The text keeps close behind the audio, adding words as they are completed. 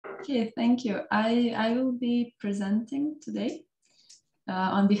Okay, thank you. I will be presenting today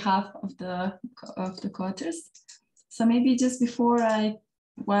on behalf of the co-authors. So maybe just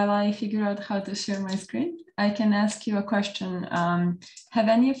while I figure out how to share my screen, I can ask you a question. Have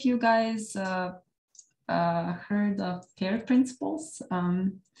any of you guys heard of PAIR principles?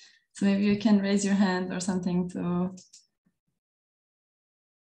 So maybe you can raise your hand or something to.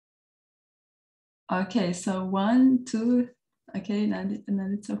 Okay, so 1, 2. Okay, and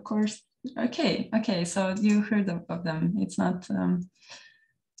then it's of course. Okay, so you heard of them. It's not.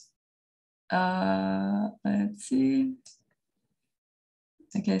 Let's see.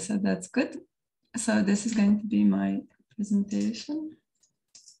 Okay, so that's good. So this is going to be my presentation.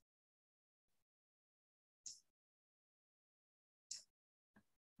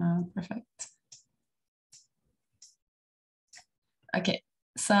 Perfect. Okay,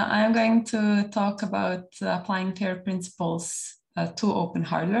 so I'm going to talk about applying PAIR principles to open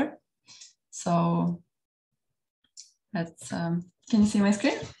hardware. So let's, can you see my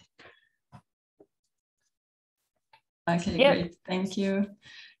screen? Okay, yep. Great, thank you.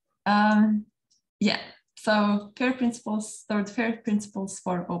 Yeah, so PAIR principles, the PAIR principles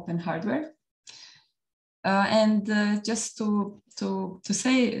for open hardware. Just to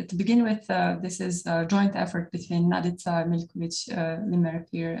say, to begin with, this is a joint effort between Nadica, Milkovic, Limer,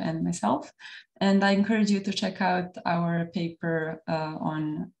 and myself. And I encourage you to check out our paper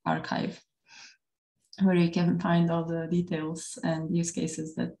on arXiv, where you can find all the details and use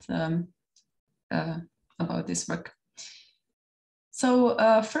cases that about this work. So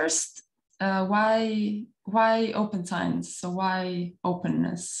first, why open science? So why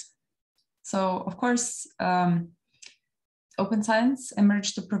openness? So of course, open science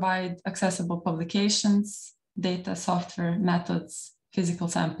emerged to provide accessible publications, data, software, methods, physical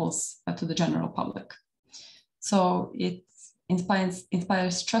samples to the general public. So it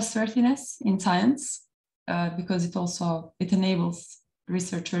inspires trustworthiness in science because it enables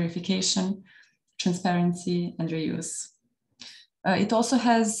research verification, transparency, and reuse. It also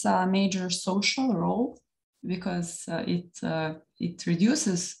has a major social role because it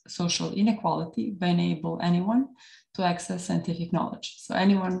reduces social inequality by enabling anyone to access scientific knowledge. So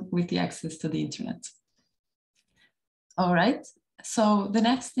anyone with the access to the internet. All right, so the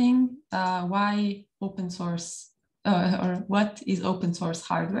next thing, why open source, or what is open source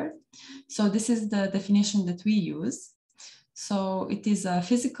hardware? So this is the definition that we use. So it is a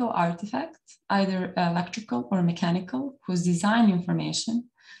physical artifact, either electrical or mechanical, whose design information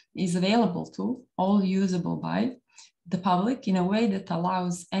is available to, all usable by, the public in a way that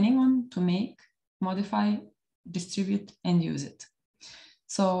allows anyone to make, modify, distribute, and use it.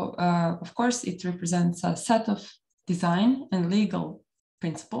 So, of course, it represents a set of design and legal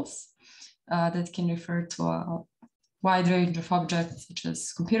principles that can refer to a wide range of objects, such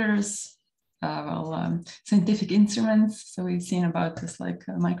as computers, scientific instruments. So we've seen about this, like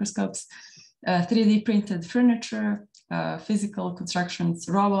microscopes, 3D printed furniture, physical constructions,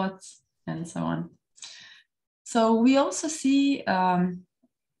 robots, and so on. So we also see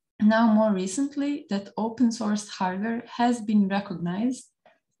now more recently that open source hardware has been recognized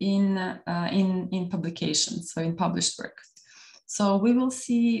in publications, so in published work. So we will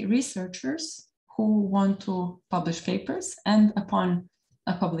see researchers who want to publish papers, and upon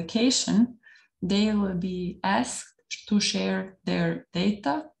a publication, they will be asked to share their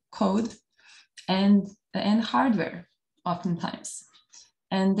data, code, and hardware oftentimes.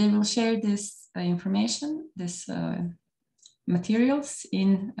 And they will share this information, this materials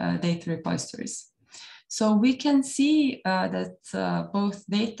in data repositories. So we can see that both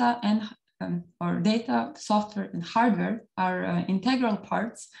data and data, software, and hardware are integral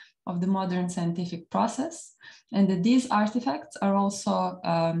parts of the modern scientific process, and that these artifacts are also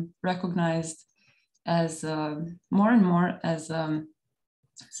recognized as more and more as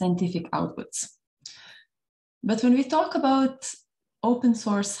scientific outputs. But when we talk about open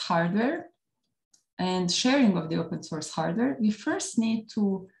source hardware and sharing of the open source hardware, we first need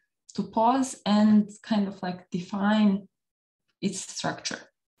to pause and kind of like define its structure.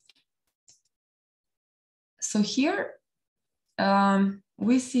 So here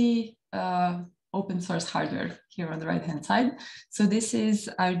we see open source hardware here on the right-hand side. So this is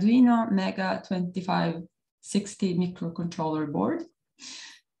Arduino Mega 2560 microcontroller board.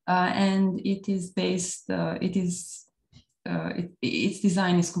 And it is based, its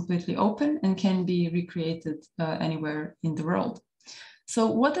design is completely open and can be recreated anywhere in the world. So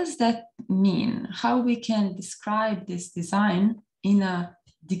what does that mean? How we can describe this design in a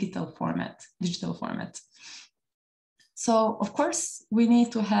digital format? So of course we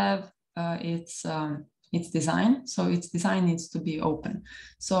need to have its its design. So its design needs to be open.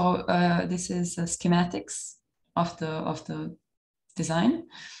 So this is schematics of the design.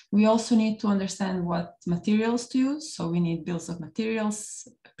 We also need to understand what materials to use. So we need bills of materials,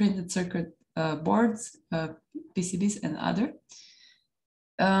 printed circuit boards, PCBs, and other.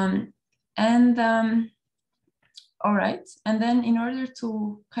 All right, and then in order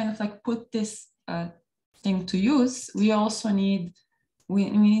to kind of like put this thing to use, we also need we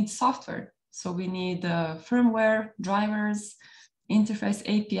need software. So we need firmware, drivers, interface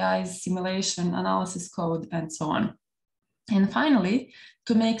APIs, simulation, analysis code, and so on. And finally,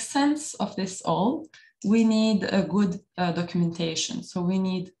 to make sense of this all, we need a good documentation. So we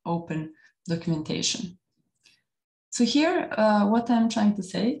need open documentation. So here, what I'm trying to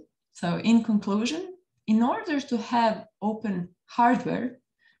say, so in conclusion, in order to have open hardware,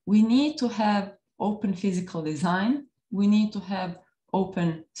 we need to have open physical design, we need to have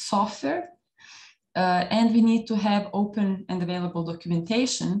open software, and we need to have open and available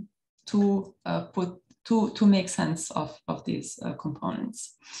documentation to to make sense of these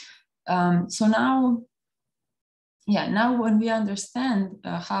components. So now, now when we understand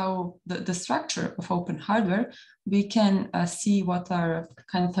how the structure of open hardware, we can see what are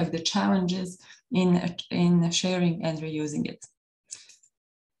kind of like the challenges in sharing and reusing it.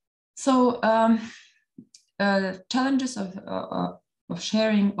 So challenges of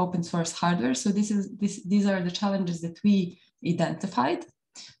sharing open source hardware. So these are the challenges that we identified.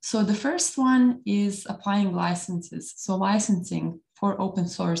 So the first one is applying licenses. So licensing for open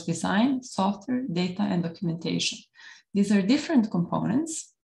source design, software, data, and documentation. These are different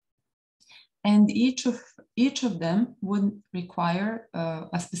components, and each of them would require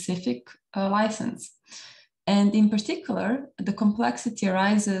a specific license. And in particular, the complexity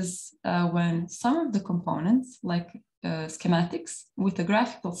arises when some of the components, like schematics with a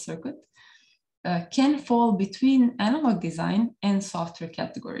graphical circuit, can fall between analog design and software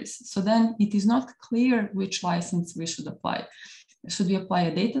categories. So then it is not clear which license we should apply. Should we apply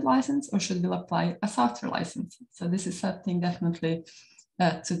a data license or should we apply a software license? So this is something definitely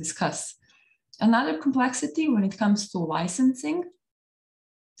to discuss. Another complexity when it comes to licensing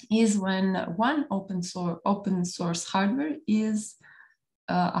is when one open source hardware is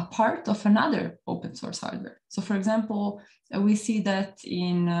a part of another open source hardware. So for example, we see that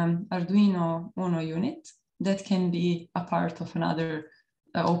in Arduino Uno unit, that can be a part of another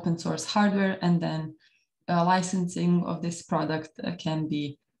open source hardware, and then licensing of this product can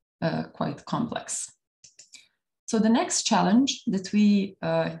be quite complex. So the next challenge that we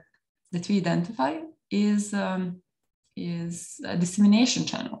identify is a dissemination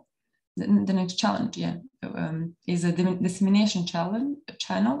channel. The next challenge, is a dissemination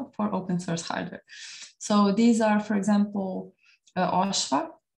channel for open source hardware. So these are, for example, OSHA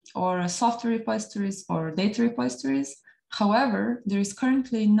or software repositories or data repositories. However, there is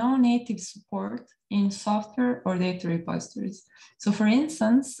currently no native support in software or data repositories. So for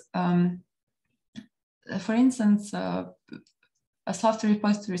instance, a software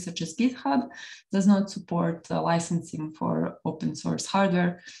repository such as GitHub does not support licensing for open source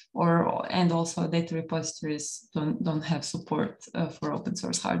hardware, and also data repositories don't have support for open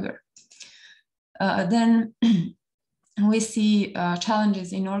source hardware. Then we see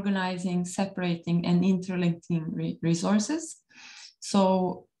challenges in organizing, separating, and interlinking resources.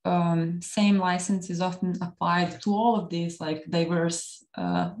 So same license is often applied to all of these like diverse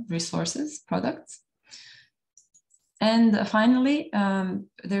resources, products. And finally,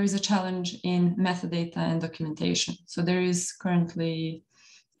 there is a challenge in metadata and documentation. So there is currently,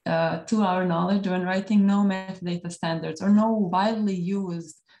 to our knowledge, when writing, no metadata standards or no widely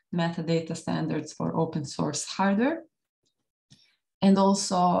used metadata standards for open source hardware. And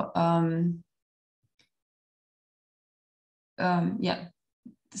also,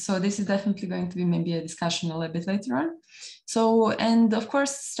 so this is definitely going to be maybe a discussion a little bit later on. So, and of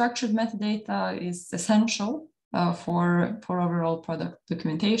course, structured metadata is essential for overall product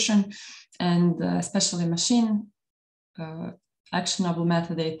documentation, and especially machine actionable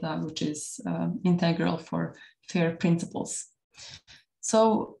metadata, which is integral for FAIR principles.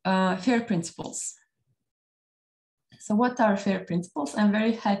 So FAIR principles. So what are FAIR principles? I'm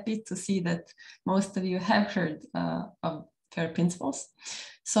very happy to see that most of you have heard of FAIR principles.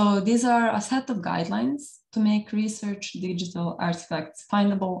 So these are a set of guidelines to make research digital artifacts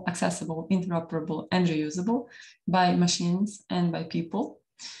findable, accessible, interoperable, and reusable by machines and by people.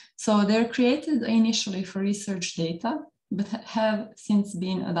 So they're created initially for research data, but have since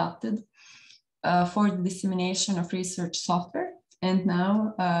been adopted for the dissemination of research software. And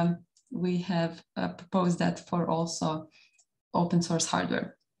now we have proposed that for also open source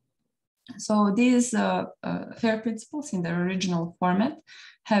hardware. So these FAIR principles in their original format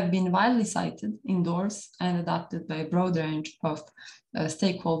have been widely cited, endorsed, and adopted by a broad range of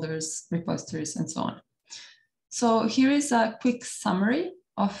stakeholders, repositories, and so on. So here is a quick summary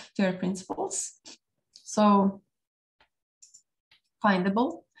of FAIR principles. So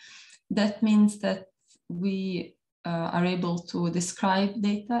findable, that means that we are able to describe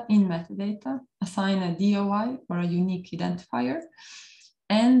data in metadata, assign a DOI or a unique identifier,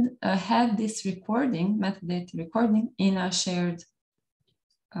 and have this recording, metadata recording, in a shared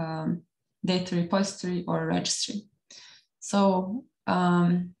data repository or registry. So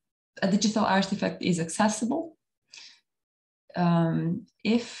a digital artifact is accessible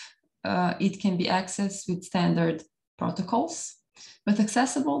if it can be accessed with standard protocols, but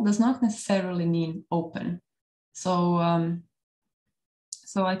accessible does not necessarily mean open. So,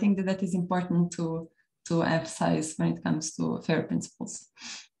 so I think that that is important to emphasize when it comes to FAIR principles.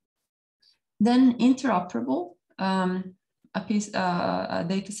 Then interoperable, a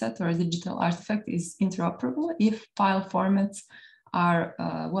data set or a digital artifact is interoperable if file formats are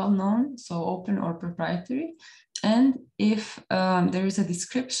well known, so open or proprietary, and if there is a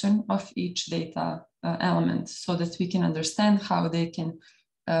description of each data element so that we can understand how they can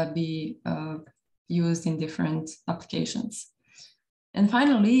be used in different applications. And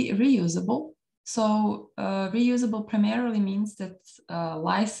finally, reusable. So reusable primarily means that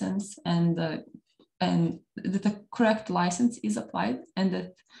license and that the correct license is applied and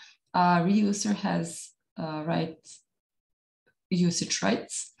that a reuser has usage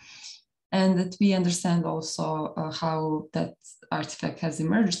rights, and that we understand also how that artifact has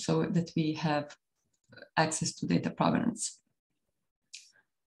emerged so that we have access to data provenance.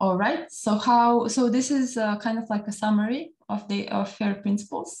 All right, so this is kind of like a summary of FAIR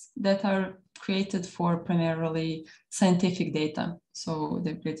principles that are created for primarily scientific data. So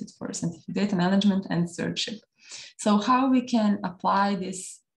they're created for scientific data management and stewardship. So how we can apply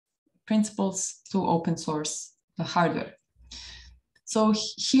these principles to open source hardware. So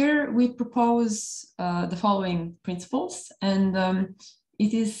here we propose the following principles, and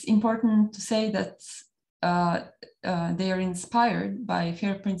it is important to say that they are inspired by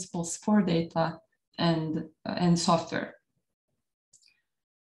FAIR principles for data and software.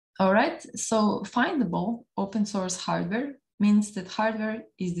 All right, so findable open source hardware means that hardware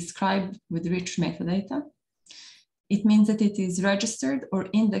is described with rich metadata. It means that it is registered or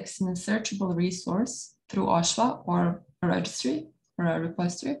indexed in a searchable resource through OSHWA or a registry or a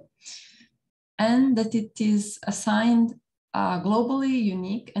repository, and that it is assigned a globally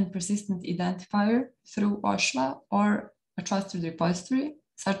unique and persistent identifier through OSHWA or a trusted repository,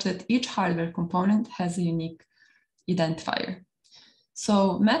 such that each hardware component has a unique identifier.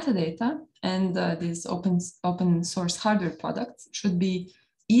 So metadata and these open source hardware products should be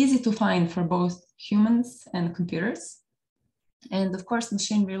easy to find for both humans and computers. And of course,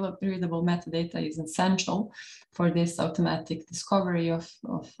 machine readable metadata is essential for this automatic discovery of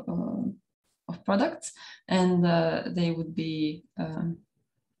products, and they would be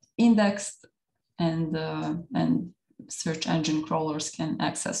indexed, and search engine crawlers can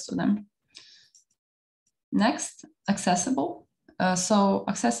access to them. Next, accessible. So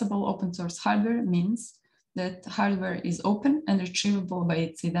accessible open source hardware means that hardware is open and retrievable by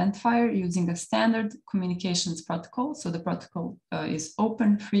its identifier using a standard communications protocol. So the protocol is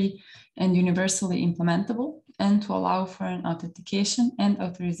open, free, and universally implementable, and to allow for an authentication and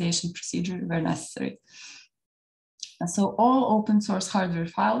authorization procedure where necessary. And so all open source hardware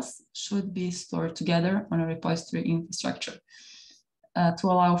files should be stored together on a repository infrastructure to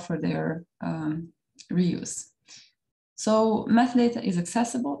allow for their reuse. So metadata is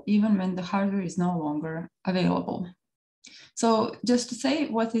accessible even when the hardware is no longer available. So just to say,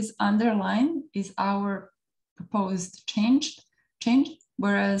 what is underlined is our proposed change,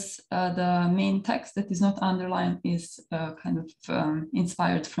 whereas the main text that is not underlined is kind of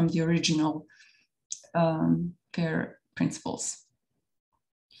inspired from the original FAIR principles.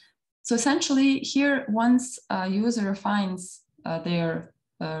 So essentially here, once a user finds their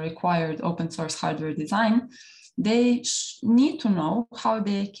required open source hardware design, they need to know how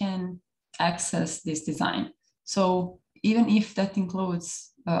they can access this design. So even if that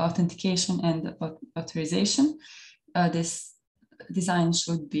includes authentication and authorization, this design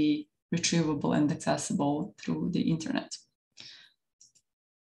should be retrievable and accessible through the internet.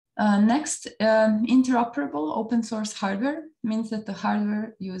 Next, interoperable open source hardware means that the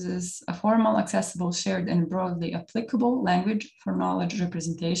hardware uses a formal, accessible, shared, and broadly applicable language for knowledge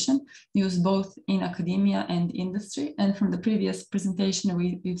representation, used both in academia and industry. And from the previous presentation,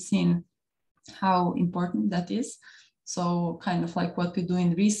 we've seen how important that is. So kind of like what we do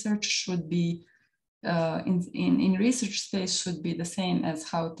in research should be, in research space should be the same as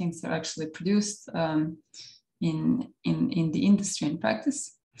how things are actually produced in the industry and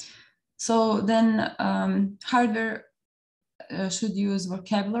practice. So then hardware should use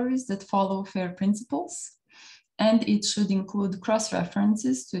vocabularies that follow FAIR principles, and it should include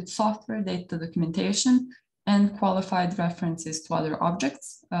cross-references to its software, data documentation, and qualified references to other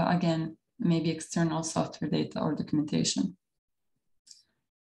objects, again, maybe external software data or documentation.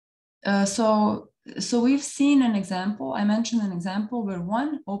 So we've seen an example, I mentioned an example where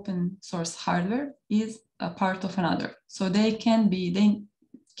one open source hardware is a part of another. So they can be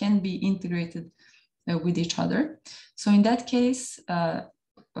integrated with each other. So in that case,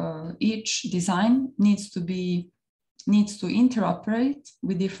 each design needs to interoperate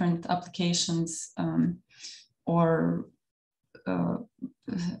with different applications or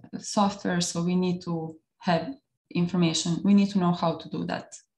software. So we need to have information. We need to know how to do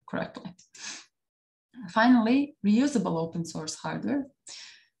that correctly. Finally, reusable open source hardware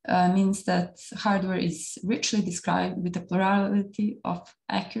means that hardware is richly described with a plurality of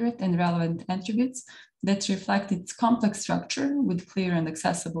accurate and relevant attributes that reflect its complex structure with clear and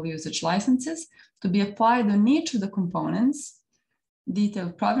accessible usage licenses to be applied on each of the components,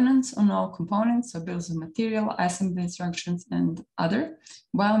 detailed provenance on all components, so bills of material, assembly instructions, and other,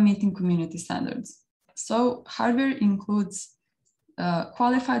 while meeting community standards. So hardware includes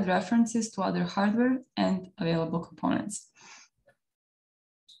qualified references to other hardware and available components.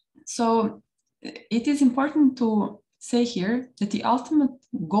 So it is important to say here that the ultimate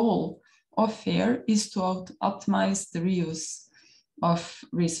goal of FAIR is to optimize the reuse of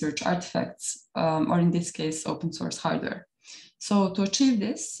research artifacts, or in this case, open source hardware. So to achieve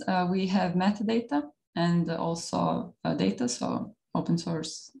this, we have metadata and also data, so open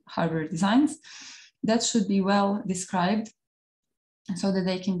source hardware designs that should be well described so that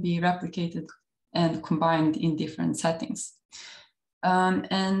they can be replicated and combined in different settings.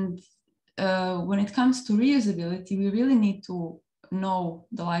 When it comes to reusability, we really need to know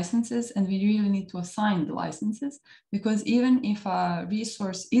the licenses, and we really need to assign the licenses, because even if a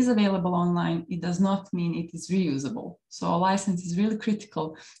resource is available online, it does not mean it is reusable. So a license is really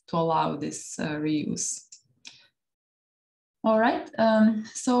critical to allow this reuse. All right,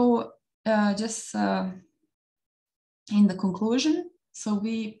 just in the conclusion, so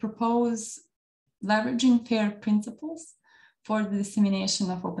we propose leveraging FAIR principles for the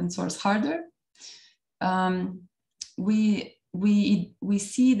dissemination of open source hardware. We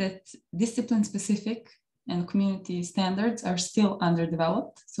see that discipline-specific and community standards are still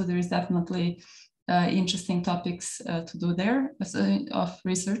underdeveloped. So there is definitely interesting topics to do there, of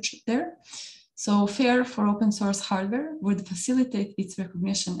research there. So FAIR for open source hardware would facilitate its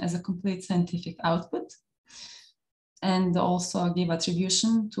recognition as a complete scientific output, and also give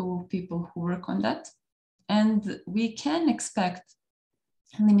attribution to people who work on that. And we can expect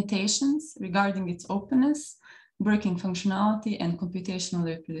limitations regarding its openness, working functionality, and computational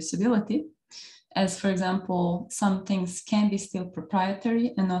reproducibility. As for example, some things can be still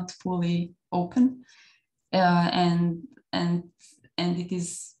proprietary and not fully open. And it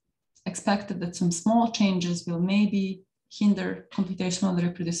is expected that some small changes will maybe hinder computational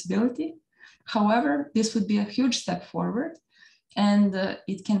reproducibility. However, this would be a huge step forward, and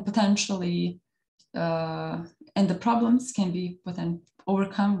it can potentially, and the problems can be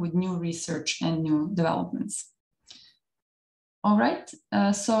overcome with new research and new developments. All right,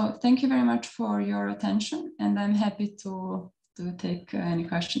 so thank you very much for your attention, and I'm happy to take any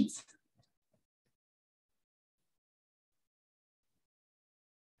questions.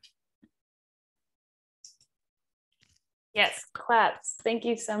 Yes, claps. Thank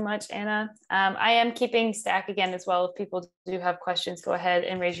you so much, Anna. I am keeping stack again as well. If people do have questions, go ahead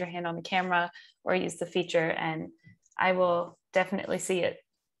and raise your hand on the camera or use the feature, and I will definitely see it.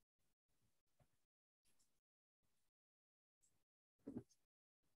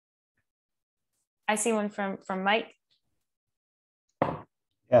 I see one from Mike.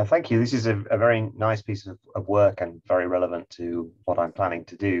 Yeah, thank you. This is a very nice piece of work and very relevant to what I'm planning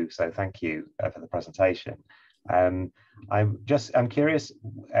to do. So thank you for the presentation. I'm curious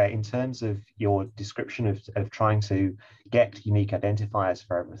in terms of your description of trying to get unique identifiers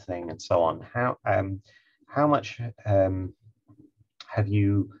for everything and so on. How much have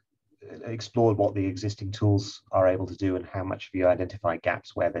you explored what the existing tools are able to do, and how much have you identified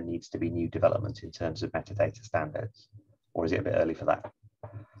gaps where there needs to be new development in terms of metadata standards, or is it a bit early for that?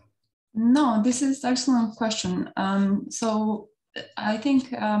 No, this is an excellent question. So I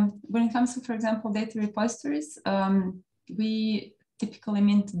think when it comes to, for example, data repositories, we typically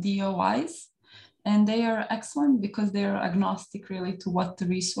mint DOIs, And they are excellent because they are agnostic really to what the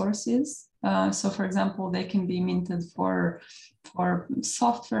resource is. So for example, they can be minted for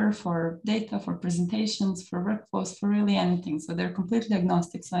software, for data, for presentations, for workflows, for really anything. So they're completely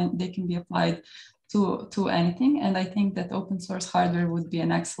agnostic, so they can be applied to anything. And I think that open source hardware would be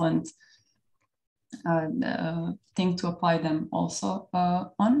an excellent thing to apply them also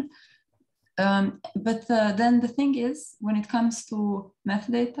on. But then the thing is, when it comes to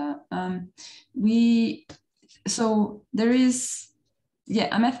metadata, so there is,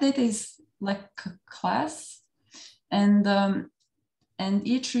 a metadata is like a class, and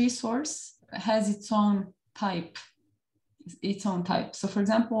each resource has its own type. So for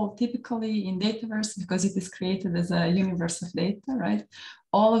example, typically in Dataverse, because it is created as a universe of data, right?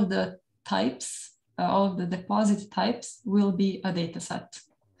 All of the types, all of the deposit types will be a data set.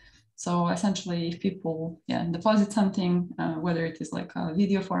 So essentially, if people deposit something, whether it is like a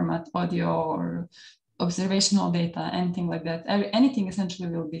video format, audio, or observational data, anything like that, anything essentially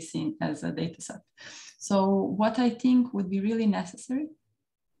will be seen as a data set. So what I think would be really necessary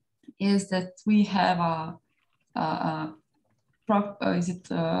is that we have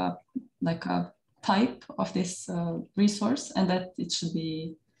like a type of this resource, and that it should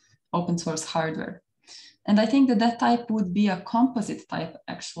be open source hardware. And I think that that type would be a composite type,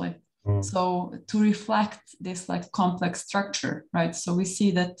 actually. So to reflect this like complex structure, right? So we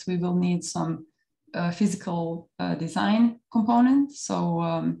see that we will need some physical design component. So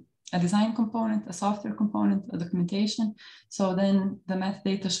a design component, a software component, a documentation. So then the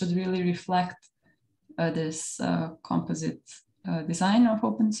metadata should really reflect this composite design of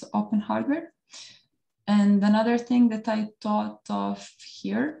open hardware. And another thing that I thought of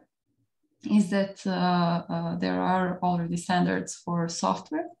here is that there are already standards for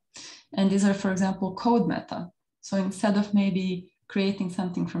software. And these are, for example, code meta. So instead of maybe creating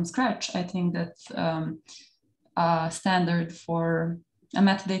something from scratch, I think that a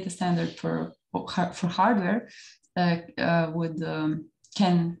metadata standard for hardware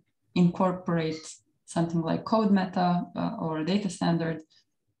can incorporate something like code meta or a data standard.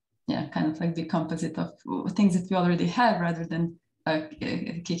 Yeah, kind of like the composite of things that we already have rather than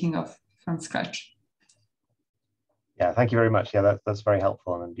kicking off from scratch. Yeah, thank you very much. Yeah, that's very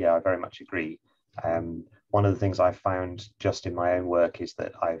helpful. And yeah, I very much agree. One of the things I've found just in my own work is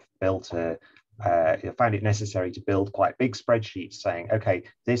that I've built I found it necessary to build quite big spreadsheets saying, okay,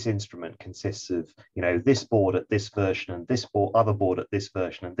 this instrument consists of, this board at this version, and this other board at this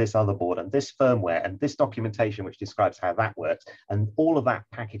version, and this other board, and this firmware, and this documentation which describes how that works. And all of that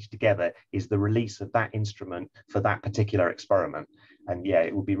packaged together is the release of that instrument for that particular experiment. And yeah,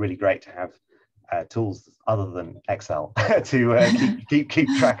 it would be really great to have tools other than Excel to keep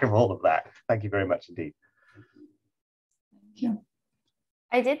track of all of that. Thank you very much indeed. Thank you.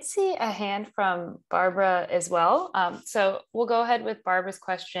 I did see a hand from Barbara as well. So we'll go ahead with Barbara's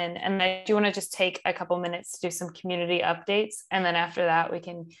question. And I do want to just take a couple minutes to do some community updates. And then after that, we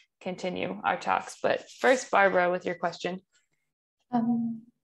can continue our talks. But first, Barbara, with your question. I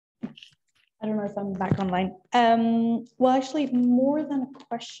don't know if I'm back online. Well, actually, more than a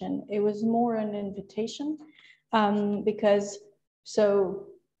question, it was more an invitation because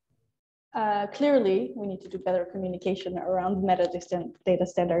clearly we need to do better communication around metadata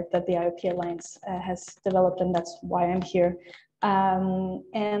standard that the IoT Alliance has developed, and that's why I'm here.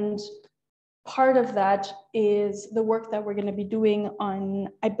 And part of that is the work that we're going to be doing on,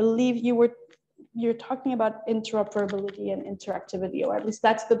 I believe you're talking about interoperability and interactivity, or at least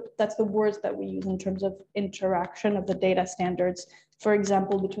that's the words that we use in terms of interaction of the data standards, for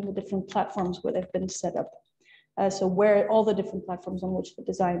example, between the different platforms where they've been set up. So where all the different platforms on which the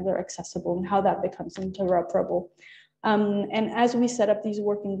designs are accessible and how that becomes interoperable. And as we set up these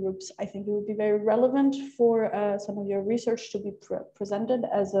working groups, I think it would be very relevant for some of your research to be presented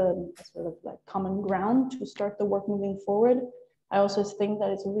as a sort of like common ground to start the work moving forward. I also think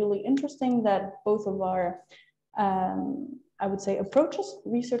that it's really interesting that both of our, I would say, approaches,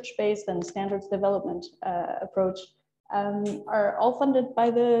 research-based and standards development approach, are all funded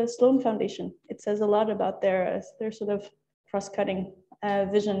by the Sloan Foundation. It says a lot about their sort of cross-cutting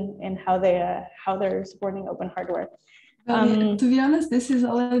vision in how they're supporting open hardware. To be honest, this is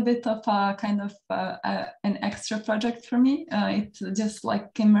a little bit of a kind of an extra project for me. It just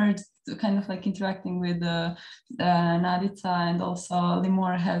like emerged, kind of like interacting with Nadica, and also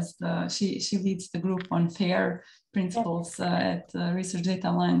Limor has she leads the group on FAIR principles at Research Data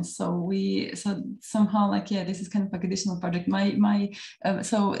Alliance. So somehow like, yeah, this is kind of like additional project.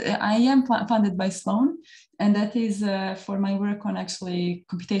 So I am funded by Sloan, and that is for my work on actually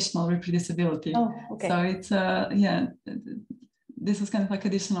computational reproducibility. Oh, okay. So it's this was kind of like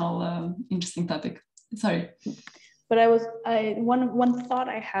additional interesting topic. Sorry. But one thought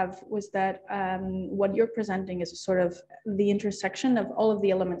I have was that what you're presenting is sort of the intersection of all of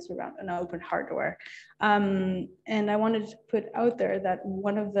the elements around an open hardware. And I wanted to put out there that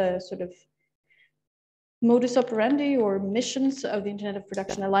one of the sort of modus operandi or missions of the Internet of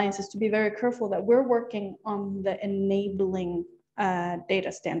Production Alliance is to be very careful that we're working on the enabling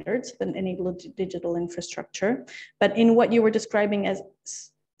data standards, the enabled digital infrastructure, but in what you were describing as,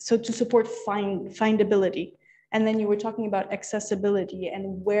 so to support findability. And then you were talking about accessibility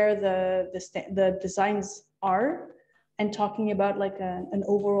and where the designs are, and talking about like an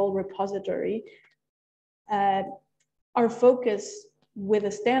overall repository. Our focus with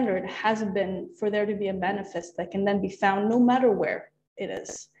a standard has been for there to be a manifest that can then be found no matter where it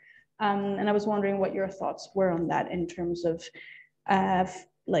is. And I was wondering what your thoughts were on that in terms of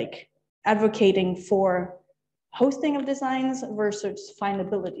like advocating for hosting of designs versus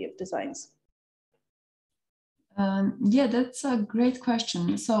findability of designs. Yeah, that's a great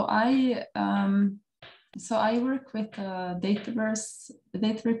question. So I work with Dataverse, the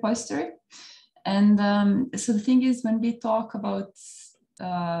data repository, and so the thing is, when we talk about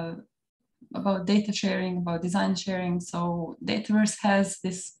data sharing, about design sharing, so Dataverse has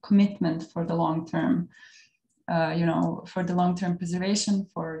this commitment for the long term, for the long-term preservation,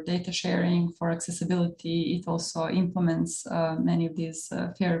 for data sharing, for accessibility. It also implements many of these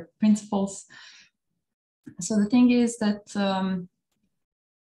FAIR principles. So the thing is that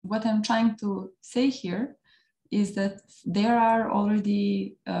what I'm trying to say here is that there are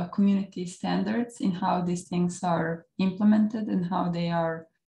already community standards in how these things are implemented and how they are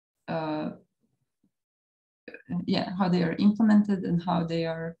implemented and how they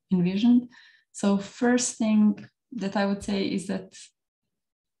are envisioned. So first thing that I would say is that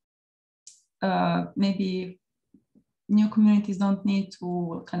maybe new communities don't need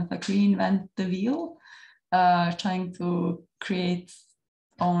to kind of like reinvent the wheel, trying to create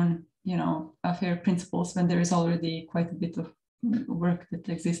own, FAIR principles when there is already quite a bit of work that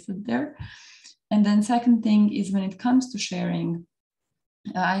existed there. And then second thing is, when it comes to sharing,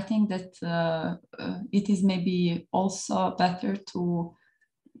 I think that it is maybe also better to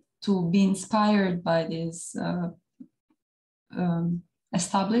be inspired by these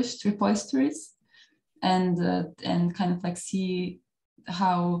established repositories and kind of like see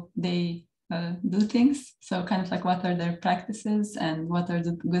how they do things. So kind of like what are their practices and what are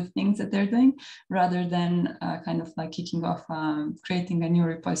the good things that they're doing, rather than kind of like kicking off creating a new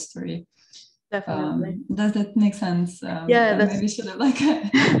repository. Definitely. Does that make sense? Yeah, maybe should have like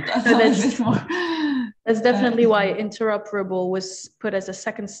thought a bit more. That's definitely why interoperable was put as a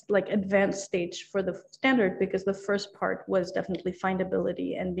second, like, advanced stage for the standard, because the first part was definitely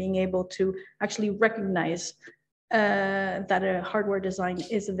findability and being able to actually recognize that a hardware design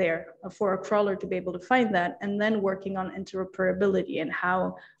is there for a crawler to be able to find that, and then working on interoperability and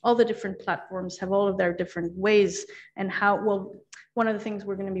how all the different platforms have all of their different ways, and how, well, one of the things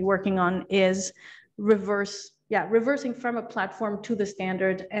we're going to be working on is reversing from a platform to the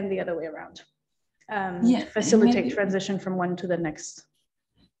standard and the other way around, to facilitate transition from one to the next.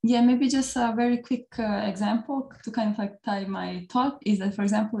 Yeah, maybe just a very quick example to kind of like tie my thought is that, for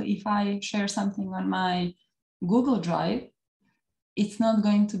example, if I share something on my Google Drive, it's not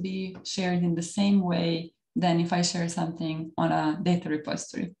going to be shared in the same way than if I share something on a data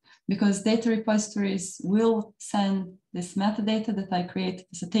repository, because data repositories will send this metadata that I created,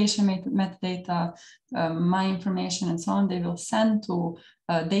 the citation metadata, my information and so on. They will send to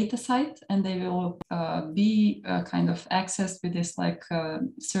a data site, and they will be kind of accessed with this like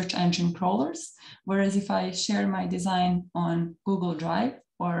search engine crawlers. Whereas if I share my design on Google Drive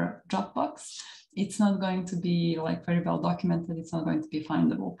or Dropbox, it's not going to be like very well documented. It's not going to be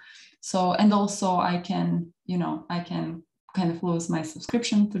findable. So, and also I can kind of lose my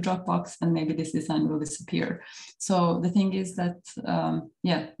subscription to Dropbox, and maybe this design will disappear. So the thing is that,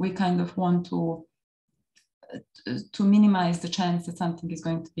 we kind of want to minimize the chance that something is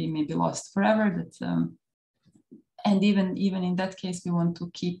going to be maybe lost forever. That and even in that case, we want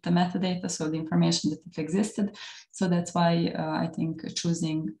to keep the metadata, so the information that it existed. So that's why I think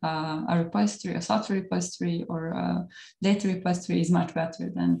choosing a repository, a software repository, or a data repository is much better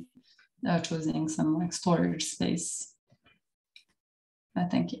than choosing some like storage space.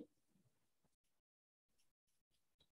 Thank you.